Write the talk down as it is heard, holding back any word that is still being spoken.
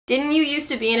Didn't you used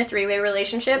to be in a three-way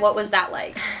relationship? What was that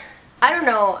like? I don't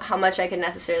know how much I could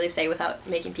necessarily say without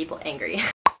making people angry.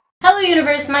 Hello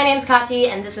universe, my name's Kati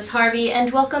and this is Harvey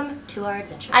and welcome to our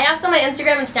adventure. I asked on my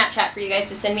Instagram and Snapchat for you guys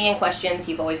to send me in questions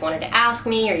you've always wanted to ask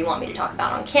me or you want me to talk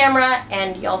about on camera,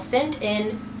 and y'all sent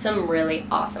in some really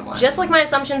awesome ones. Just like my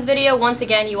assumptions video, once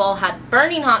again you all had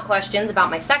burning hot questions about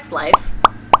my sex life.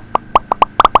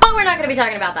 But we're not going to be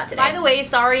talking about that today. By the way,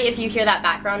 sorry if you hear that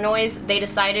background noise. They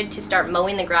decided to start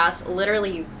mowing the grass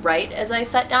literally right as I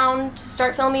sat down to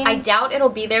start filming. I doubt it'll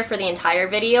be there for the entire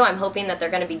video. I'm hoping that they're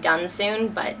going to be done soon,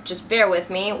 but just bear with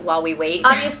me while we wait.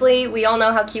 Obviously, we all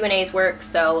know how Q&As work,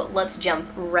 so let's jump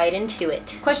right into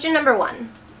it. Question number 1.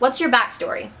 What's your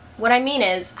backstory? What I mean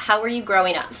is, how were you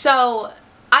growing up? So,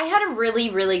 I had a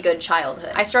really good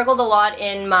childhood. I struggled a lot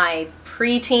in my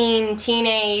preteen,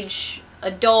 teenage,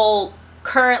 adult,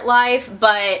 current life,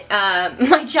 but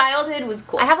my childhood was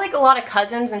cool. I have like a lot of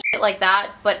cousins and shit like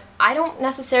that, but I don't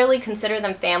necessarily consider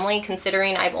them family,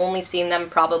 considering I've only seen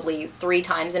them probably 3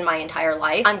 times in my entire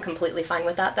life. I'm completely fine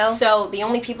with that though. So the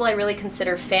only people I really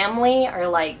consider family are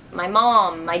like my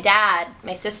mom, my dad,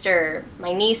 my sister,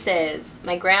 my nieces,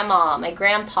 my grandma, my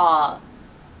grandpa.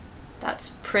 That's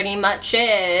pretty much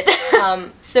it.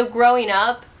 So growing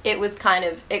up, it was kind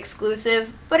of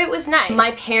exclusive, but it was nice.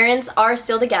 My parents are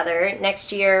still together.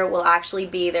 Next year will actually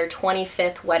be their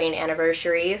 25th wedding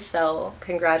anniversary, so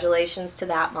congratulations to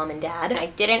that, Mom and Dad. I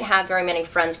didn't have very many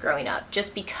friends growing up,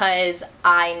 just because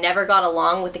I never got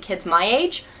along with the kids my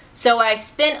age. So I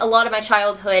spent a lot of my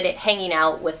childhood hanging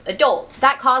out with adults.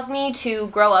 That caused me to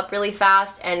grow up really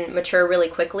fast and mature really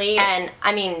quickly, and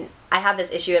I mean, I have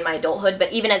this issue in my adulthood,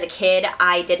 but even as a kid,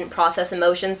 I didn't process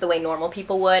emotions the way normal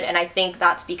people would, and I think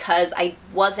that's because I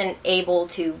wasn't able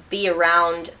to be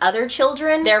around other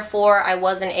children. Therefore, I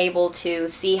wasn't able to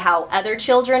see how other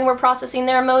children were processing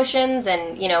their emotions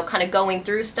and, you know, kind of going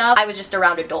through stuff. I was just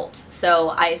around adults,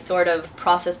 so I sort of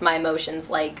processed my emotions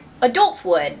like adults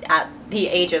would at the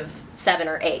age of 7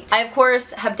 or 8. I, of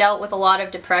course, have dealt with a lot of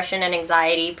depression and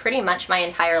anxiety pretty much my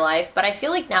entire life, but I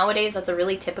feel like nowadays that's a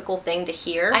really typical thing to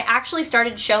hear. I actually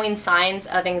started showing signs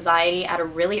of anxiety at a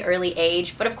really early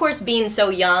age, but of course being so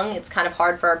young, it's kind of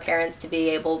hard for our parents to be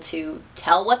able to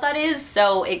tell what that is,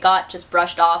 so it got just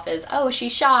brushed off as, oh,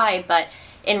 she's shy, but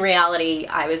in reality,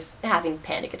 I was having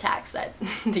panic attacks at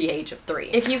the age of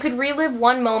 3. If you could relive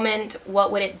one moment,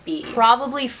 what would it be?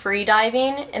 Probably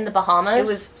freediving in the Bahamas. It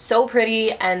was so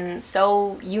pretty and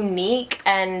so unique,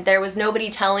 and there was nobody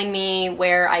telling me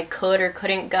where I could or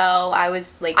couldn't go. I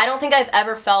was like, I don't think I've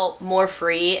ever felt more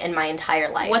free in my entire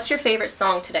life. What's your favorite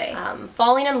song today?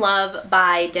 Falling in Love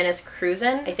by Dennis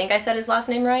Cruzen. I think I said his last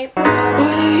name right.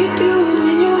 What do you do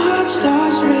when your heart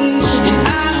starts racing? And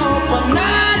I hope I'm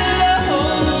not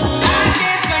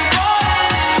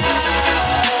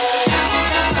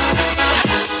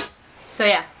So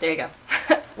yeah, there you go.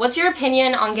 What's your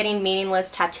opinion on getting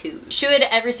meaningless tattoos? Should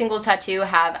every single tattoo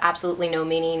have absolutely no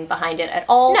meaning behind it at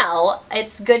all? No,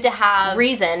 it's good to have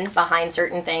reason behind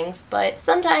certain things, but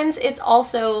sometimes it's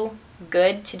also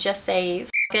good to just say f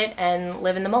it and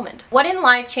live in the moment. What in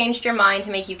life changed your mind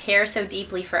to make you care so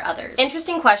deeply for others?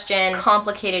 Interesting question,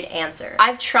 complicated answer.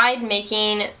 I've tried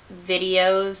making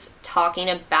videos talking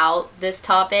about this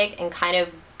topic and kind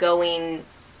of going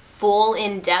full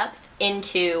in depth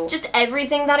into just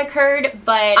everything that occurred,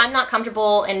 but I'm not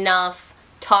comfortable enough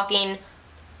talking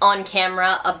on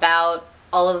camera about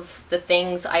all of the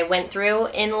things I went through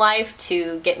in life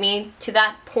to get me to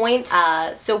that point.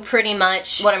 So pretty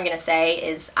much what I'm gonna say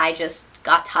is I just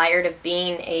got tired of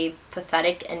being a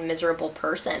pathetic and miserable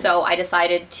person. So I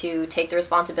decided to take the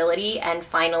responsibility and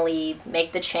finally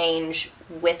make the change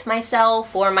with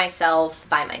myself, for myself,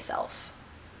 by myself.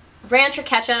 Ranch or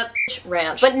ketchup?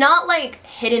 Ranch. But not like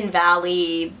Hidden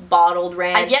Valley bottled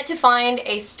ranch. I've yet to find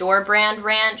a store brand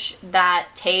ranch that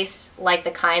tastes like the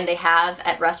kind they have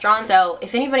at restaurants. So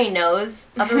if anybody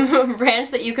knows of a ranch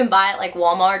that you can buy at like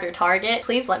Walmart or Target,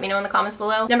 please let me know in the comments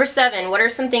below. Number 7, what are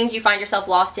some things you find yourself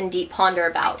lost in deep ponder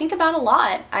about? I think about a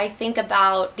lot. I think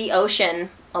about the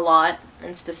ocean a lot,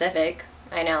 in specific.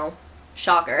 I know.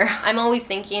 Shocker. I'm always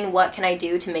thinking, what can I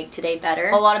do to make today better?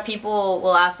 A lot of people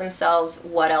will ask themselves,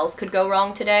 what else could go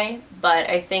wrong today? But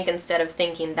I think instead of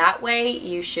thinking that way,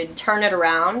 you should turn it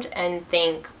around and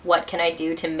think, what can I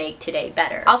do to make today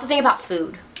better? I also think about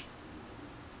food.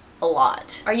 A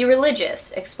lot. Are you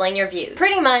religious? Explain your views.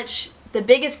 Pretty much, the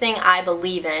biggest thing I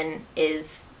believe in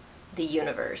is the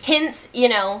universe. Hence, you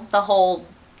know, the whole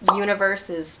universe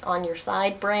is on your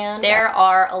side brand. There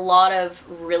are a lot of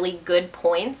really good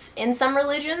points in some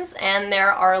religions, and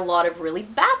there are a lot of really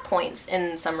bad points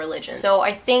in some religions. So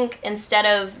I think instead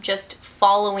of just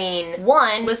following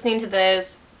one, listening to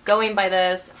this, going by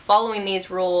this, following these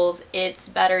rules, it's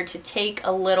better to take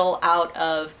a little out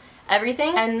of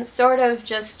everything and sort of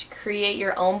just create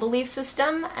your own belief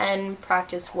system and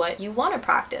practice what you want to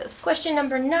practice. Question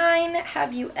number 9,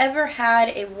 have you ever had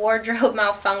a wardrobe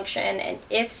malfunction, and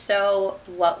if so,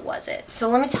 what was it? So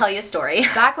let me tell you a story.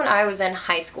 Back when I was in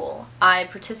high school, I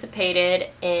participated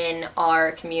in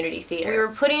our community theater. We were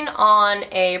putting on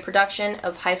a production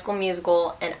of High School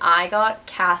Musical, and I got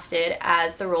casted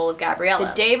as the role of Gabriella.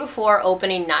 The day before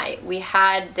opening night, we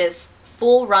had this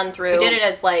full run through. We did it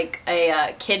as like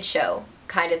a kid show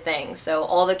kind of thing, so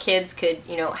all the kids could,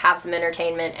 you know, have some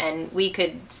entertainment and we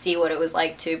could see what it was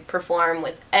like to perform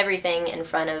with everything in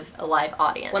front of a live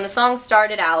audience. When the song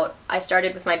started out, I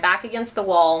started with my back against the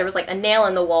wall. There was like a nail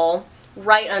in the wall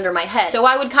right under my head, so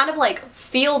I would kind of like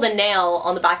feel the nail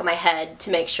on the back of my head to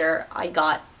make sure I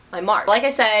got my mark. Like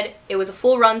I said, it was a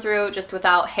full run through just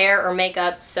without hair or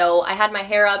makeup, so I had my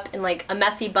hair up in like a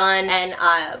messy bun, and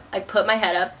I put my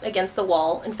head up against the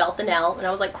wall and felt the nail, and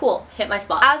I was like, cool, hit my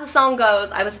spot. As the song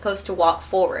goes, I was supposed to walk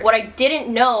forward. What I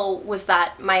didn't know was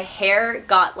that my hair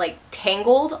got like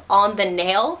tangled on the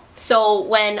nail, so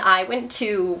when I went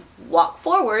to walk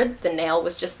forward, the nail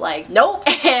was just like, nope,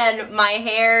 and my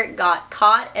hair got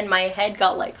caught and my head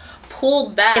got like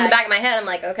pulled back. In the back of my head, I'm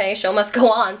like, okay, show must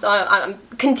go on. So I'm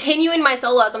continuing my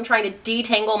solo as I'm trying to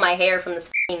detangle my hair from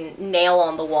this nail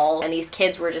on the wall, and these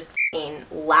kids were just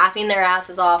laughing their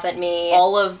asses off at me.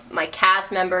 All of my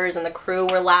cast members and the crew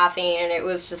were laughing, and it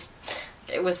was just,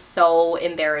 it was so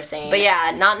embarrassing. But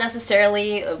yeah, not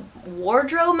necessarily a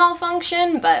wardrobe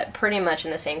malfunction, but pretty much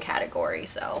in the same category.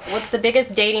 So what's the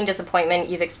biggest dating disappointment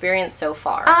you've experienced so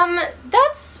far?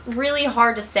 That's really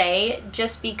hard to say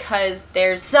just because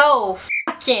there's so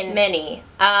fucking many.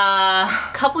 A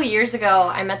couple years ago,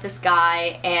 I met this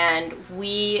guy and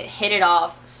we hit it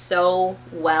off so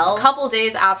well. A couple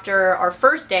days after our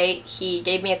first date, he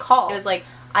gave me a call. It was like,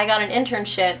 I got an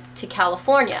internship to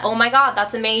California. Oh my god,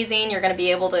 that's amazing. You're gonna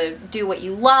be able to do what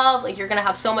you love. Like, you're gonna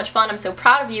have so much fun. I'm so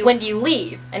proud of you. When do you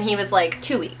leave? And he was like,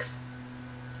 2 weeks.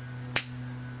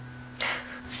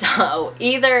 So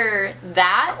either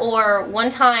that, or one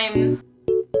time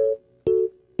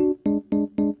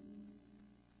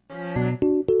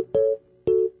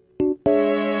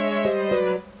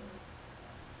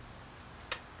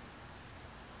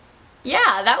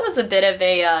yeah, that was a bit of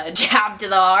a jab to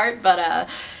the heart, but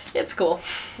it's cool.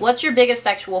 What's your biggest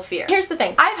sexual fear? Here's the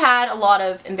thing. I've had a lot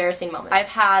of embarrassing moments. I've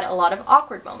had a lot of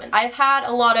awkward moments. I've had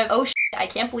a lot of, oh shit, I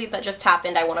can't believe that just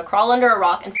happened. I want to crawl under a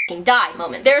rock and fucking die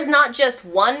moments. There's not just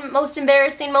one most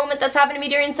embarrassing moment that's happened to me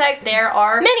during sex. There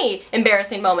are many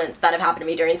embarrassing moments that have happened to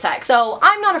me during sex. So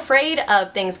I'm not afraid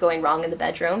of things going wrong in the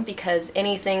bedroom, because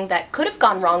anything that could have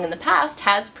gone wrong in the past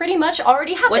has pretty much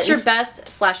already happened. What's your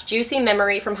best / juicy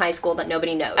memory from high school that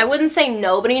nobody knows? I wouldn't say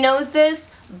nobody knows this,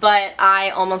 but I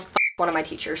almost f***ed one of my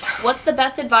teachers. What's the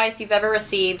best advice you've ever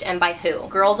received, and by who?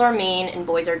 Girls are mean and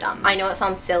boys are dumb. I know it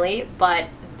sounds silly, but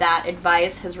that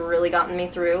advice has really gotten me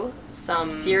through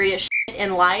some serious shit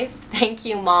in life. Thank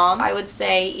you, Mom. I would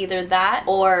say either that,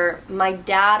 or my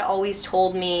dad always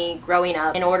told me growing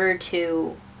up, in order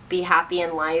to be happy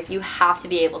in life, you have to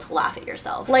be able to laugh at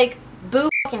yourself. Like, boo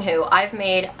fucking who, I've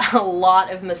made a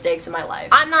lot of mistakes in my life.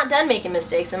 I'm not done making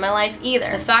mistakes in my life either.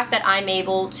 The fact that I'm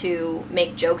able to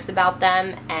make jokes about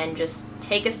them and just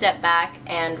take a step back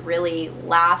and really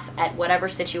laugh at whatever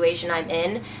situation I'm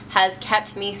in has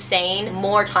kept me sane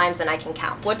more times than I can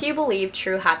count. What do you believe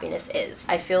true happiness is?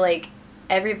 I feel like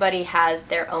everybody has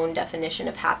their own definition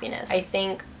of happiness. I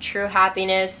think true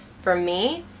happiness for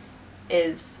me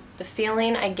is the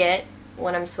feeling I get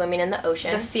when I'm swimming in the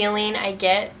ocean, the feeling I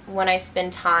get when I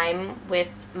spend time with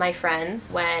my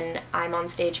friends, when I'm on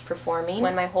stage performing,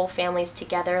 when my whole family's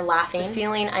together laughing, the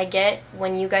feeling I get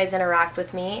when you guys interact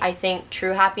with me. I think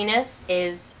true happiness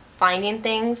is finding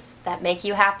things that make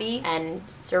you happy and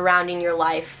surrounding your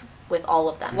life with all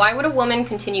of them. Why would a woman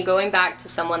continue going back to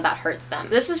someone that hurts them?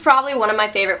 This is probably one of my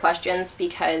favorite questions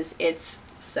because it's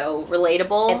so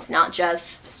relatable. It's not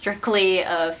just strictly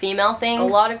a female thing. A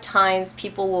lot of times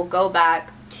people will go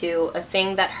back to a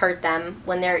thing that hurt them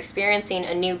when they're experiencing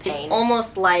a new pain. It's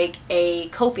almost like a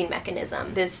coping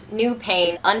mechanism. This new pain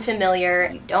is unfamiliar,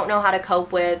 you don't know how to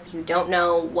cope with, you don't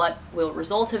know what will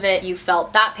result of it. You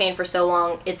felt that pain for so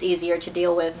long, it's easier to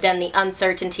deal with than the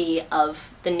uncertainty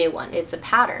of the new one. It's a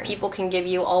pattern. People can give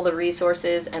you all the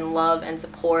resources and love and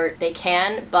support they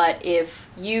can, but if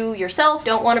you yourself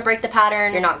don't want to break the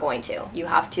pattern, you're not going to. You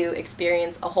have to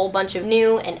experience a whole bunch of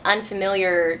new and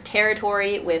unfamiliar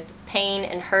territory with pain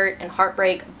and hurt and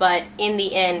heartbreak, but in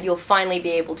the end, you'll finally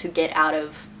be able to get out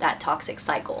of that toxic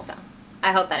cycle. So,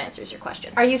 I hope that answers your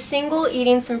question. Are you single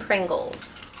eating some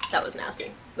Pringles? That was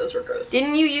nasty. Those were gross.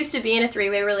 Didn't you used to be in a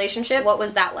three-way relationship? What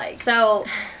was that like? So,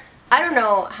 I don't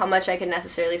know how much I could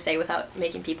necessarily say without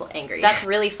making people angry. That's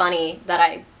really funny that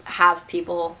I have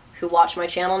people who watch my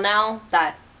channel now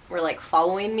that were like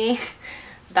following me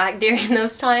back during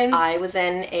those times. I was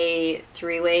in a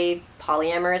three-way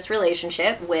polyamorous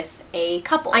relationship with a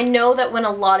couple. I know that when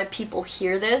a lot of people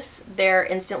hear this, they're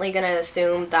instantly gonna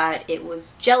assume that it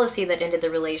was jealousy that ended the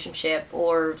relationship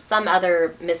or some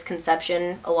other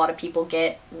misconception a lot of people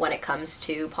get when it comes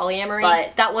to polyamory,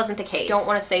 but that wasn't the case. Don't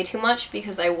want to say too much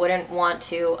because I wouldn't want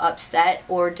to upset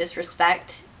or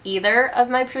disrespect either of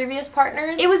my previous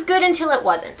partners. It was good until it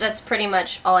wasn't. That's pretty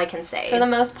much all I can say. For the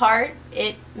most part,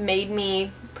 it made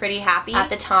me pretty happy. At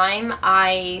the time,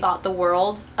 I thought the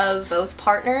world of both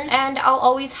partners, and I'll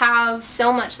always have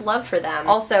so much love for them.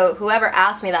 Also, whoever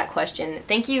asked me that question,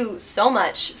 thank you so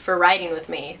much for riding with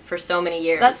me for so many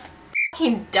years. That's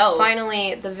fucking dope.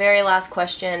 Finally, the very last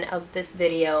question of this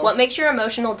video. What makes your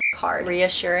emotional hard?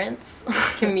 Reassurance,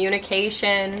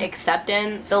 communication,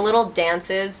 acceptance, the little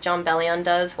dances Jon Bellion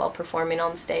does while performing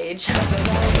on stage.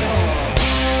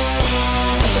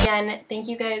 Again, thank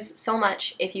you guys so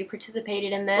much if you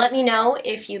participated in this. Let me know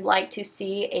if you'd like to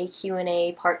see a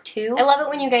Q&A part 2. I love it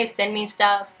when you guys send me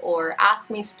stuff or ask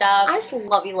me stuff. I just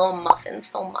love you little muffins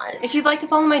so much. If you'd like to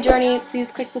follow my journey,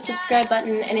 please click the subscribe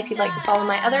button, and if you'd like to follow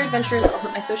my other adventures, I'll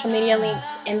put my social media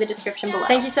links in the description below.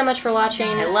 Thank you so much for watching.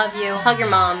 I love you. Hug your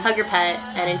mom, hug your pet,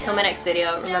 and until my next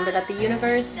video, remember that the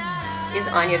universe is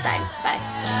on your side. Bye.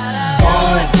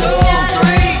 1, 2,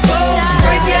 3, 4. Some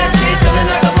crazy ass kids coming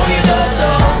like up on your door, so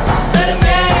let 'em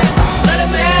in.